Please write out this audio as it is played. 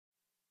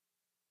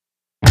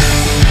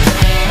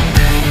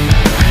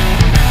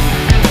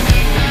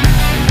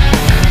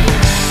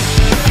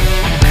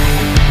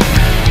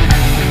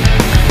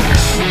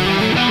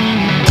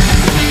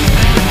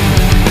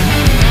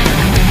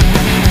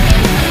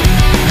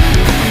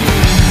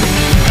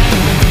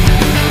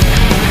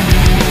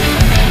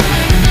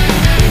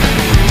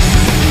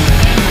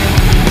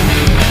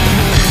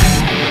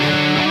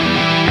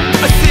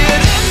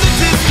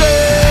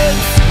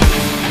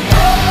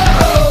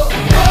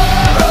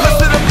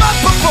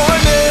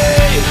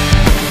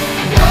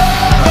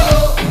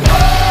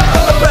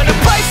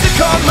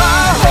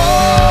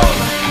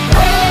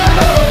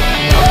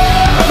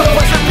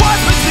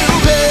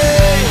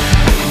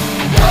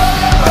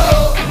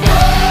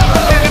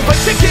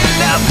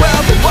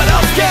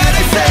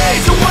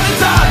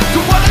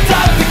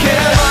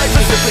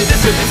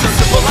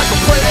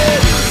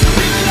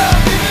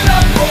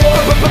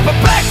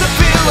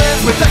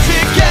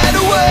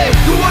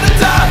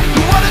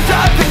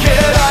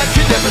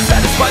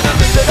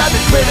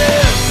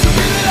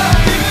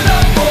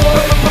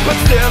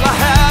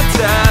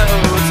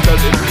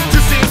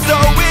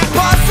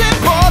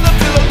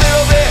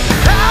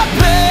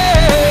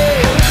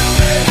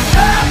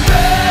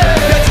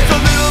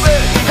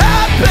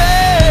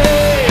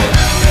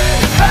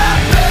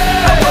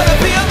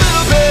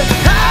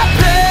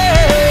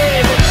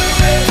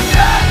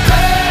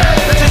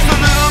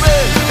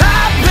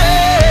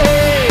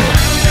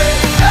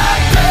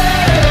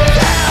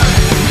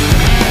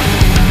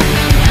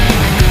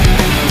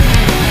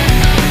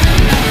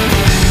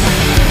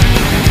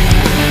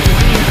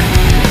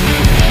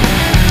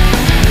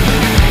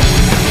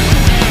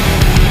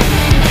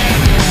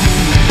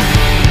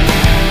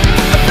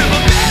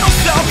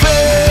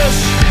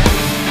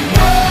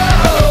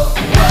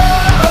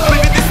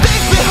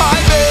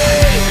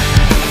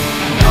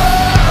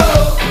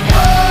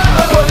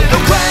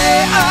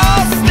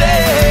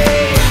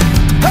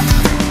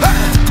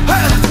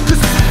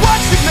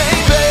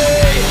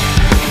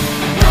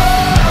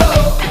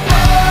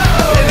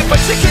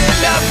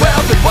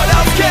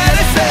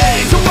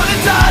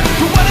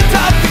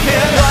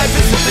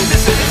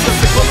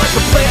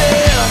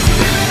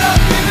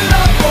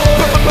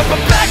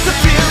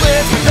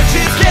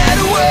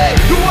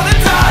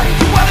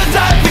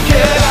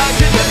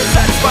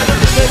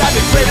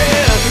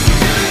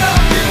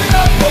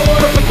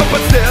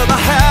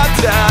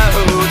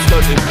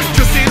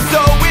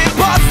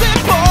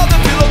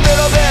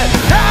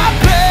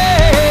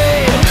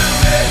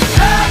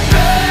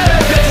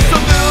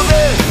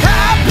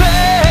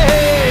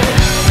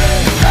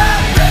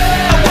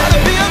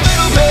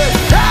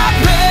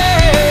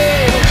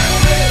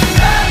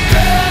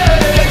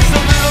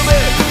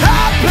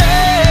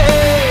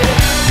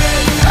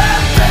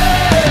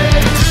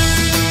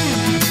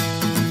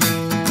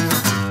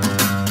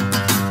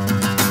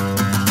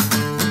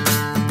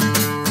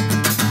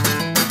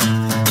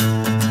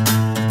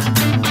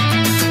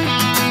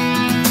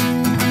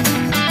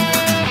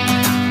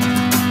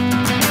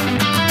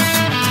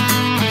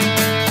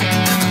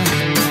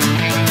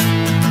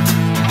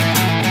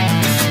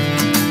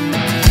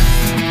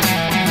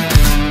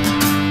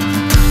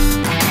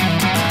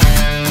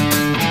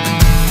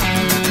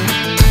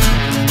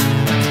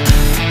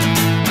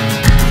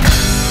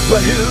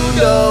But who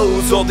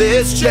knows, all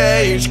this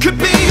change could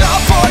be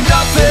all for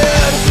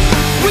nothing.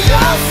 We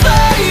all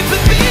slave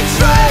and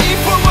betray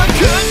for what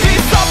could be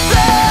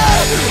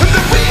something, and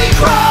then we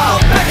crawl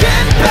back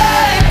in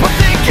pain, but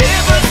they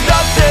give us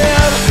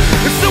nothing.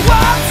 So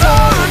I'm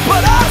torn,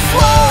 but I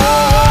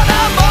sworn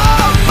I'm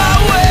on my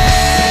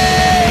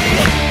way.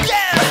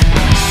 Yeah.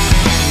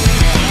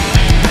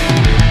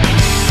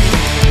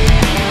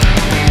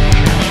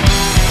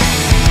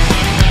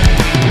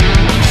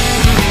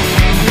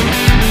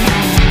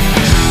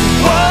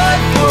 What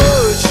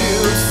would you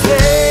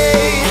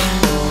say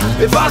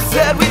if I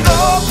said we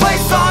all play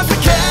songs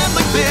again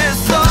like this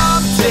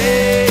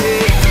someday?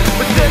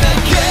 But then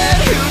again,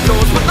 who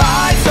knows what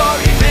lies are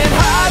even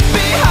hide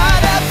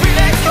behind every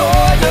next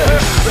corner?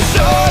 I'm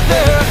sure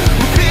there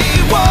will be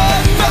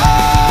one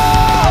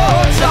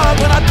more time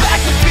when I back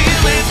the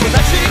feelings, when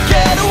I should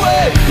get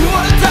away. Who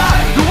wanna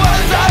die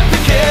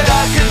thinking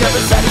I could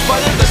never satisfy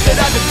the lust that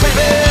I've been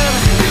craving.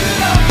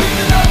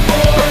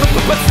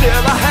 But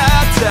still I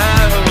have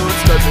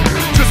doubts, 'cause it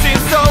just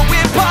seems so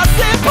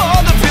impossible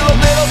to feel a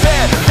little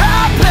bit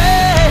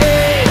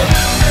happy.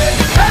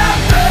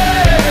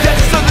 Yeah,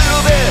 just a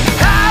little bit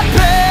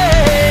happy.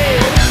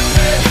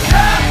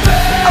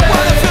 I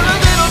wanna feel a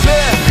little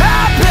bit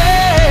happy.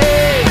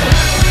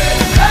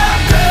 Yeah,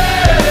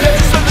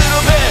 just a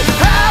little bit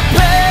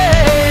happy.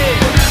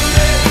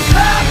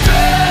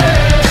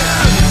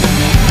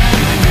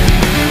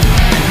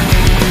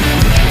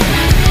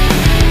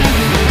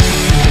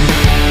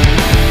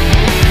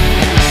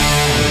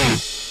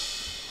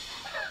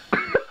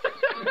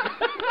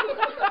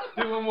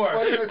 Do one more. I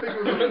think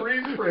it was a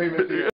freeze frame at the end.